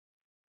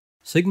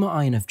Sigma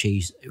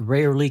INFJs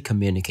rarely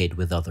communicate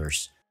with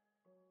others,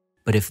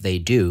 but if they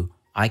do,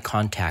 eye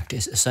contact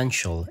is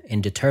essential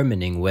in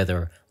determining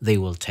whether they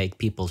will take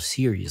people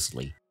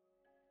seriously.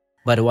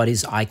 But what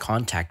is eye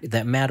contact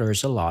that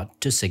matters a lot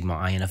to Sigma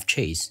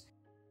INFJs?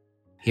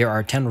 Here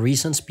are 10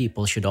 reasons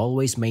people should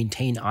always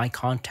maintain eye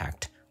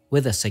contact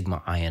with a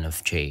Sigma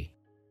INFJ.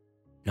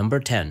 Number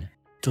 10.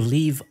 To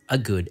leave a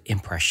good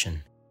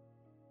impression.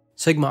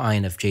 Sigma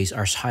INFJs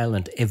are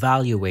silent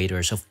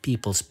evaluators of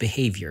people's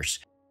behaviors.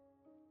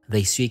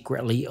 They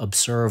secretly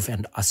observe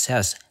and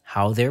assess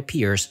how their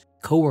peers,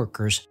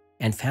 coworkers,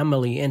 and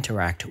family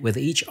interact with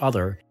each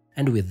other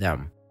and with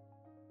them.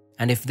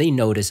 And if they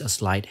notice a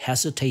slight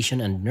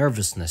hesitation and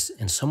nervousness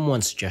in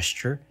someone's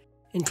gesture,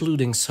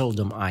 including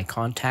seldom eye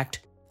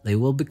contact, they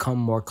will become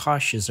more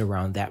cautious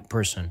around that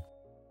person.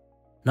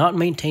 Not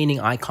maintaining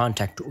eye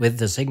contact with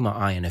the Sigma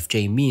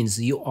INFJ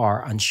means you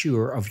are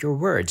unsure of your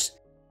words.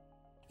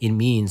 It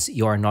means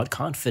you are not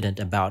confident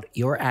about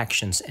your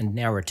actions and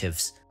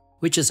narratives,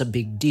 which is a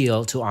big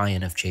deal to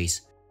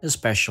INFJs,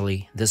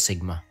 especially the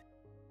Sigma.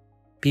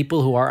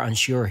 People who are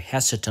unsure,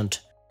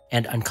 hesitant,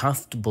 and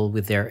uncomfortable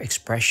with their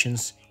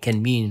expressions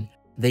can mean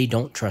they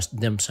don't trust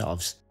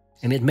themselves,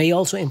 and it may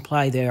also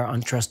imply they are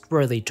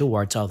untrustworthy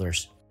towards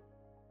others.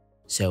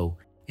 So,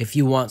 if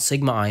you want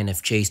Sigma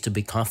INFJs to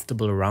be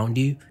comfortable around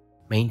you,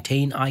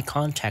 maintain eye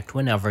contact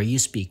whenever you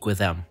speak with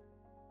them.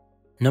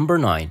 Number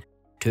 9.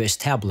 To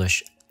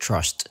establish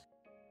trust.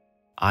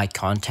 Eye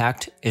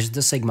contact is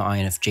the Sigma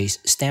INFJ's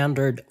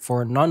standard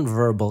for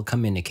nonverbal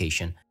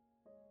communication.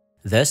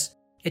 Thus,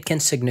 it can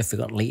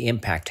significantly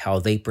impact how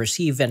they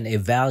perceive and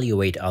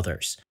evaluate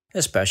others,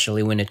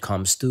 especially when it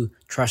comes to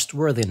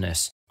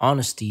trustworthiness,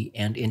 honesty,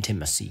 and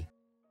intimacy.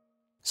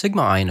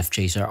 Sigma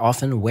INFJs are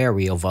often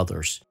wary of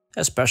others,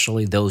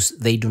 especially those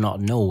they do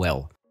not know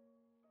well.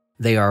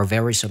 They are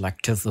very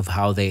selective of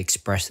how they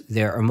express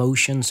their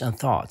emotions and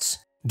thoughts,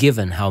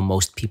 given how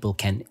most people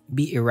can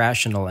be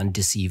irrational and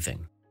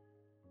deceiving.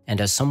 And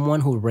as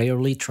someone who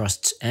rarely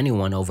trusts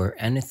anyone over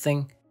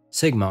anything,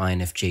 Sigma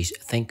INFJs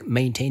think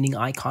maintaining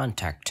eye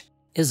contact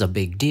is a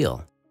big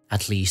deal,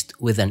 at least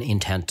with an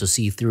intent to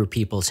see through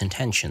people's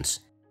intentions.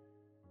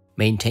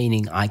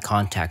 Maintaining eye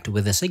contact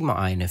with a Sigma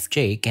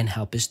INFJ can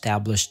help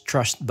establish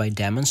trust by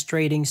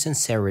demonstrating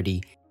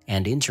sincerity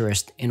and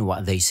interest in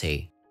what they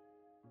say.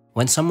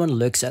 When someone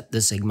looks at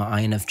the Sigma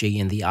INFJ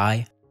in the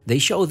eye, they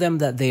show them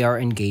that they are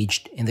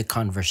engaged in the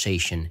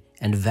conversation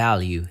and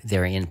value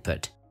their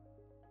input.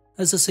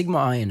 As a Sigma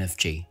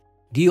INFJ,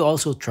 do you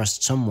also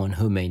trust someone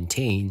who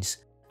maintains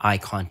eye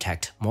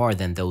contact more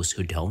than those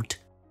who don't?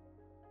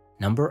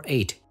 Number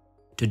 8.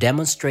 To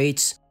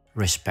demonstrate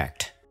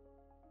respect.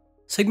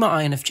 Sigma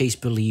INFJs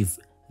believe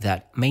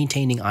that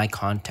maintaining eye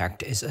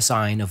contact is a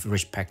sign of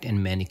respect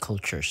in many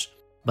cultures,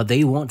 but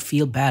they won't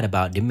feel bad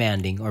about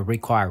demanding or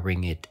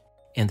requiring it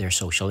in their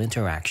social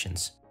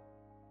interactions.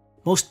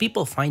 Most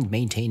people find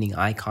maintaining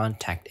eye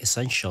contact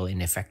essential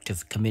in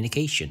effective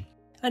communication,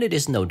 and it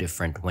is no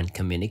different when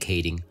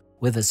communicating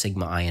with a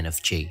Sigma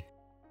INFJ.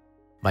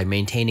 By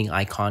maintaining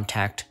eye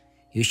contact,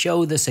 you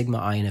show the Sigma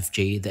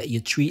INFJ that you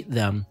treat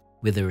them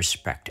with the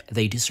respect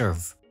they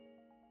deserve.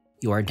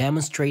 You are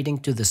demonstrating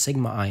to the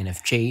Sigma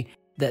INFJ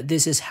that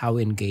this is how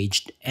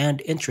engaged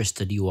and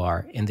interested you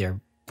are in their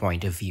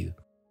point of view.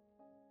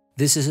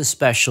 This is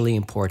especially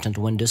important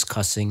when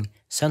discussing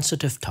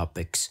sensitive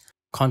topics,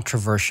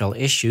 controversial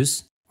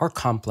issues, or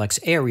complex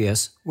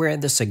areas where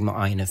the Sigma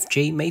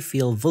INFJ may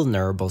feel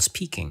vulnerable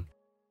speaking.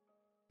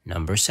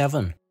 Number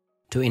 7.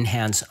 To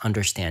enhance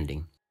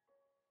understanding.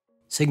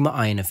 Sigma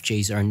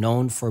INFJs are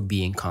known for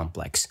being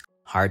complex,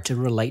 hard to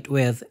relate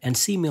with, and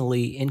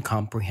seemingly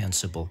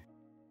incomprehensible.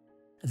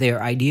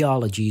 Their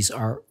ideologies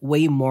are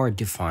way more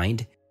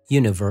defined,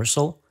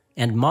 universal,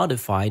 and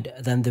modified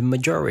than the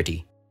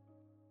majority.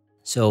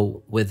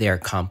 So, with their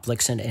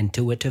complex and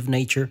intuitive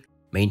nature,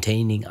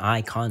 maintaining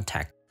eye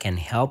contact can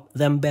help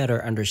them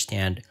better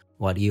understand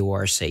what you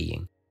are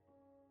saying.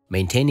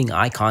 Maintaining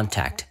eye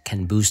contact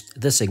can boost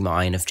the Sigma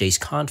INFJ's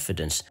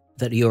confidence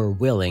that you're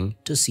willing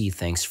to see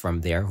things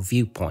from their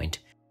viewpoint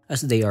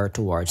as they are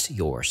towards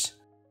yours.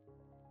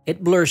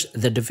 It blurs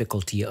the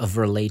difficulty of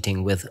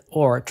relating with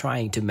or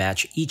trying to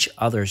match each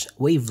other's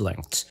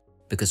wavelengths,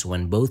 because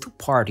when both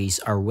parties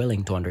are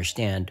willing to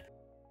understand,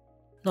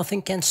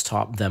 nothing can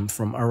stop them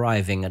from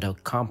arriving at a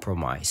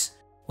compromise.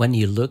 When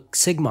you look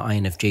Sigma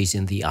INFJs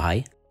in the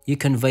eye, you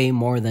convey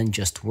more than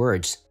just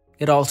words.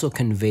 It also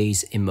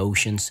conveys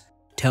emotions,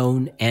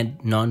 tone, and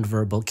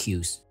nonverbal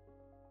cues.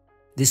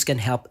 This can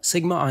help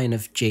Sigma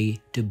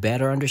INFJ to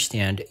better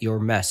understand your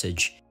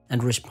message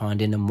and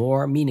respond in a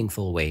more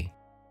meaningful way.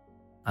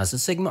 As a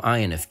Sigma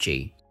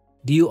INFJ,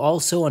 do you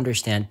also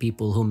understand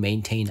people who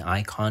maintain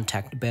eye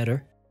contact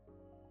better?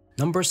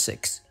 Number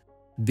 6.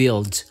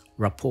 Builds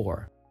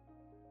rapport.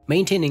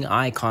 Maintaining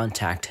eye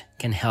contact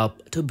can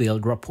help to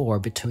build rapport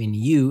between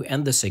you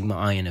and the Sigma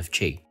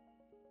INFJ.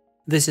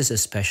 This is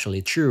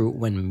especially true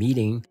when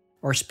meeting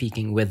or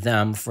speaking with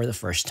them for the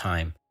first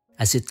time,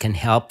 as it can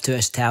help to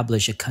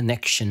establish a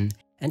connection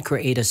and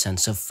create a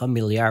sense of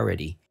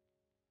familiarity.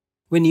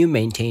 When you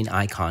maintain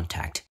eye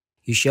contact,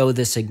 you show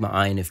the Sigma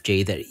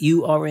INFJ that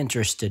you are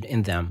interested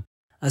in them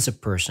as a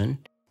person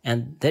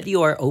and that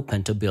you are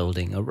open to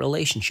building a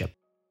relationship.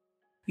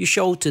 You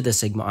show to the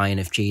Sigma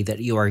INFJ that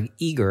you are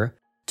eager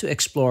to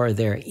explore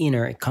their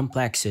inner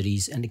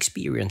complexities and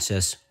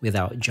experiences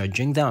without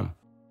judging them.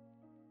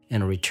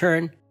 In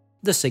return,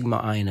 the Sigma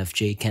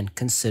INFJ can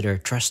consider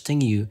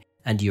trusting you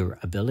and your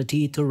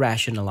ability to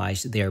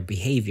rationalize their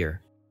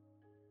behavior.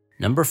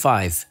 Number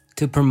 5.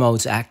 To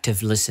promote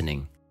active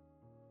listening.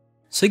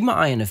 Sigma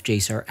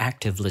INFJs are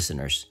active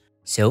listeners,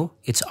 so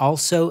it's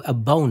also a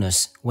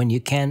bonus when you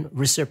can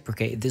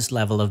reciprocate this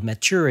level of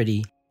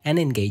maturity and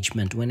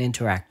engagement when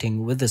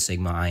interacting with the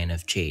Sigma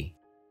INFJ.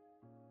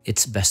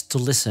 It's best to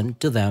listen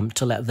to them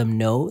to let them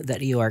know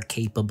that you are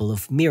capable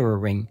of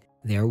mirroring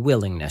their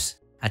willingness,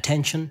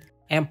 attention,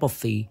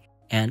 empathy,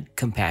 and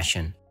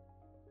compassion.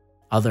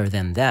 Other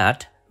than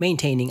that,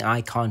 maintaining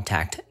eye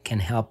contact can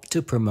help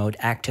to promote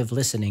active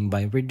listening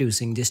by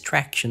reducing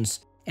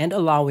distractions and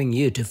allowing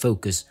you to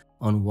focus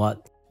on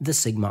what the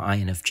Sigma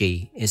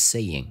INFJ is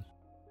saying.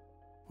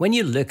 When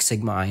you look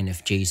Sigma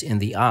INFJs in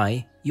the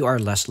eye, you are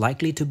less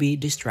likely to be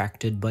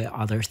distracted by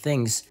other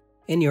things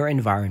in your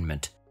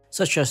environment,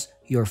 such as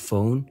your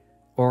phone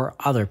or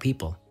other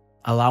people,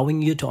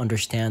 allowing you to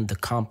understand the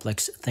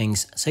complex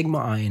things Sigma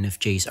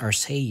INFJs are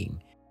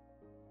saying.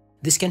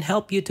 This can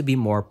help you to be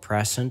more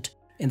present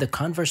in the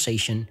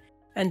conversation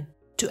and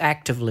to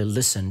actively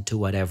listen to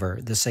whatever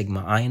the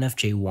Sigma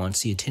INFJ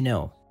wants you to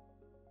know.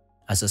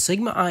 As a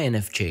Sigma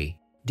INFJ,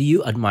 do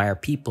you admire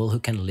people who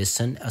can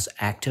listen as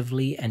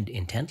actively and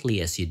intently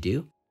as you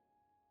do?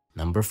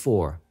 Number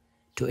 4.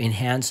 To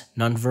enhance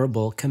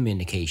nonverbal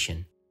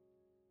communication.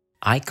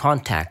 Eye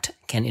contact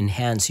can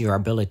enhance your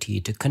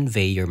ability to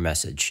convey your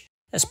message,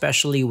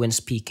 especially when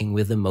speaking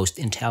with the most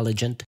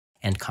intelligent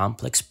and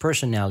complex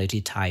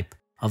personality type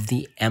of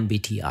the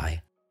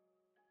MBTI.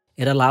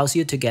 It allows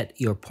you to get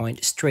your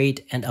point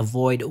straight and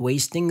avoid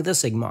wasting the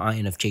Sigma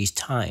INFJ's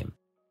time.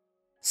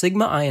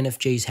 Sigma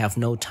INFJs have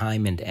no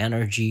time and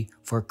energy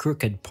for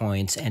crooked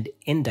points and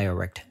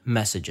indirect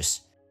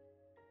messages.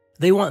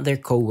 They want their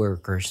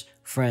coworkers,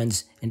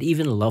 friends, and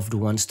even loved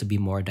ones to be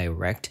more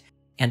direct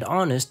and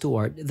honest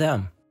toward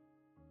them.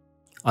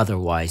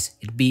 Otherwise,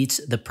 it beats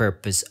the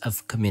purpose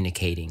of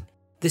communicating.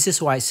 This is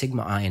why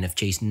Sigma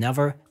INFJs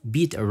never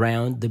beat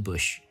around the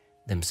bush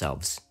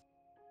themselves.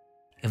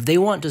 If they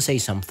want to say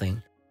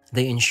something,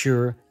 they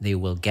ensure they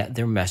will get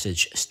their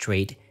message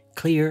straight,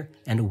 clear,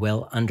 and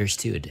well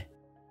understood.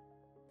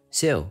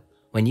 So,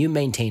 when you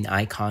maintain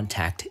eye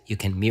contact, you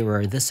can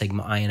mirror the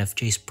Sigma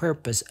INFJ's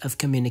purpose of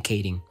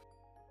communicating.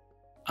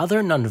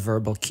 Other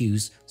nonverbal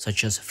cues,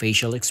 such as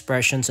facial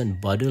expressions and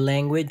body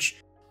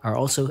language, are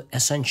also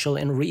essential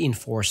in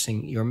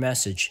reinforcing your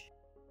message.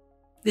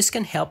 This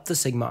can help the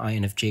Sigma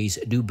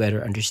INFJs do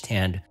better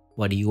understand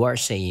what you are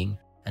saying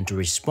and to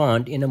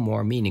respond in a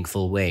more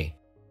meaningful way.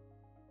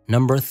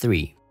 Number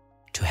 3.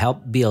 To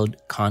help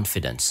build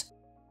confidence.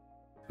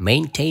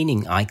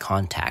 Maintaining eye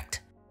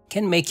contact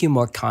can make you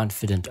more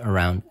confident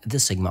around the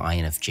Sigma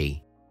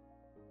INFJ.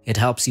 It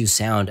helps you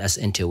sound as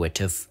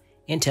intuitive,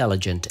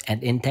 intelligent,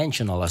 and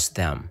intentional as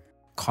them,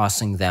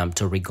 causing them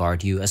to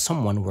regard you as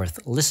someone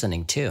worth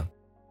listening to.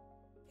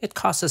 It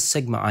causes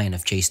Sigma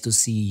INFJs to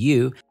see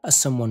you as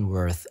someone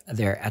worth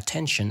their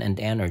attention and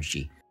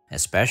energy,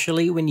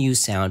 especially when you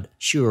sound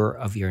sure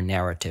of your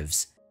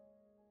narratives.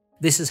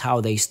 This is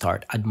how they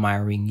start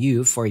admiring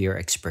you for your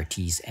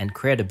expertise and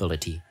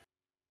credibility.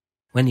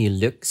 When you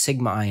look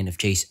Sigma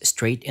INFJs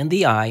straight in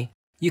the eye,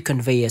 you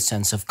convey a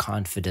sense of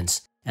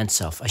confidence and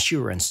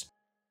self-assurance.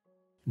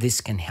 This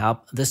can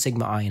help the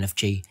Sigma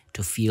INFJ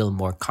to feel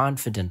more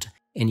confident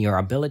in your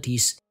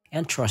abilities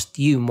and trust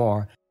you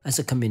more as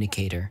a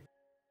communicator.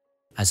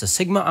 As a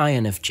Sigma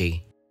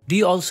INFJ, do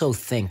you also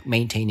think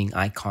maintaining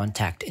eye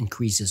contact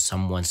increases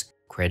someone's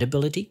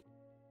credibility?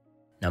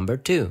 Number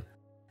 2.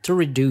 To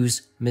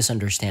reduce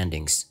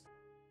misunderstandings.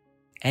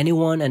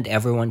 Anyone and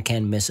everyone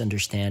can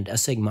misunderstand a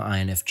Sigma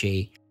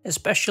INFJ,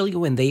 especially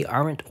when they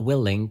aren't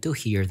willing to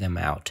hear them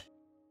out.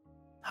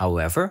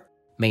 However,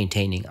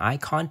 maintaining eye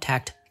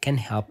contact can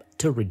help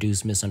to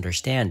reduce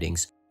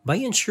misunderstandings by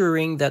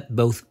ensuring that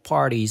both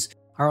parties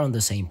are on the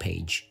same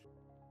page.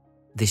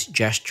 This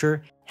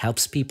gesture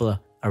helps people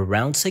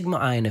around Sigma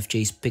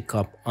INFJs pick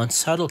up on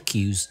subtle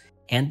cues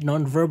and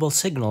nonverbal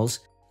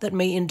signals that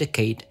may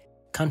indicate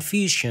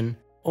confusion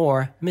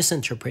or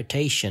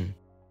misinterpretation.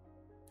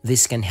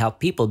 This can help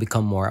people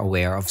become more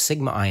aware of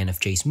Sigma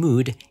INFJ's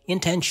mood,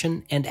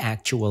 intention, and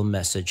actual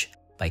message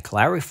by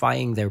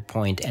clarifying their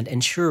point and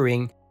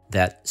ensuring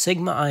that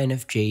Sigma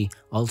INFJ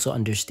also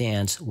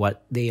understands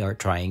what they are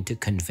trying to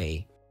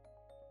convey.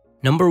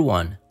 Number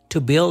 1.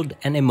 To build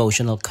an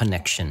emotional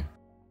connection.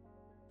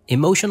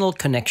 Emotional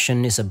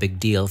connection is a big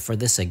deal for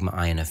the Sigma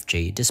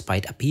INFJ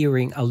despite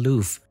appearing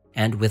aloof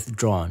and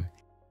withdrawn.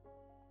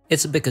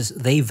 It's because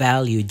they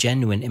value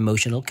genuine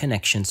emotional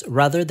connections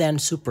rather than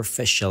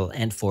superficial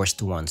and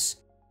forced ones.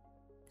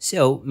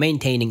 So,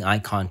 maintaining eye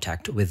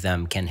contact with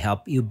them can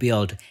help you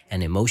build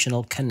an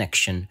emotional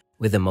connection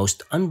with the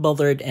most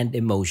unbothered and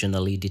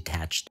emotionally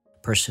detached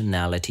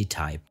personality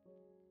type.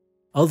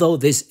 Although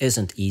this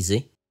isn't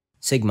easy,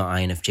 Sigma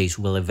INFJs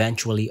will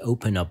eventually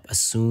open up as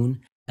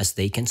soon as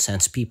they can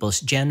sense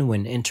people's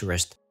genuine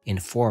interest in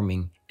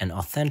forming an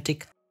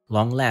authentic,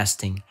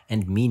 long-lasting,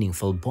 and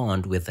meaningful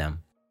bond with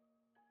them.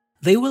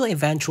 They will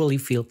eventually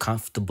feel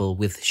comfortable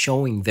with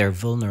showing their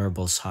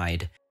vulnerable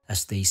side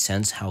as they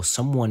sense how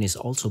someone is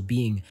also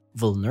being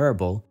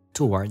vulnerable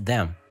toward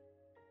them.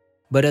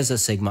 But as a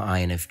Sigma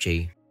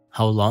INFJ,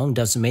 how long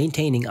does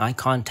maintaining eye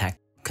contact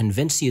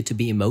convince you to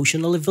be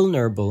emotionally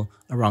vulnerable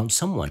around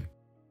someone?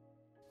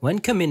 When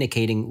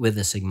communicating with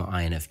a Sigma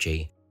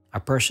INFJ, a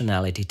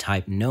personality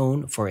type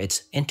known for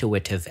its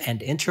intuitive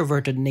and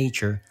introverted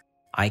nature,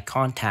 eye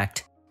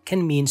contact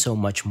can mean so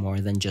much more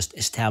than just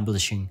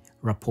establishing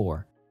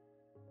rapport.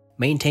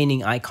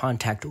 Maintaining eye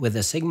contact with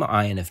a Sigma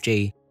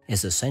INFJ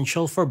is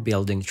essential for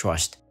building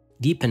trust,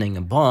 deepening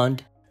a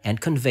bond,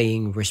 and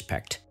conveying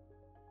respect.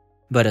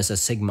 But as a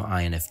Sigma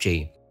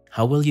INFJ,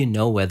 how will you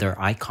know whether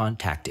eye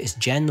contact is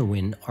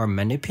genuine or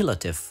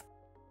manipulative?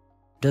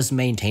 Does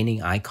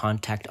maintaining eye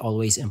contact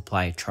always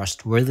imply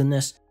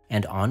trustworthiness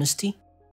and honesty?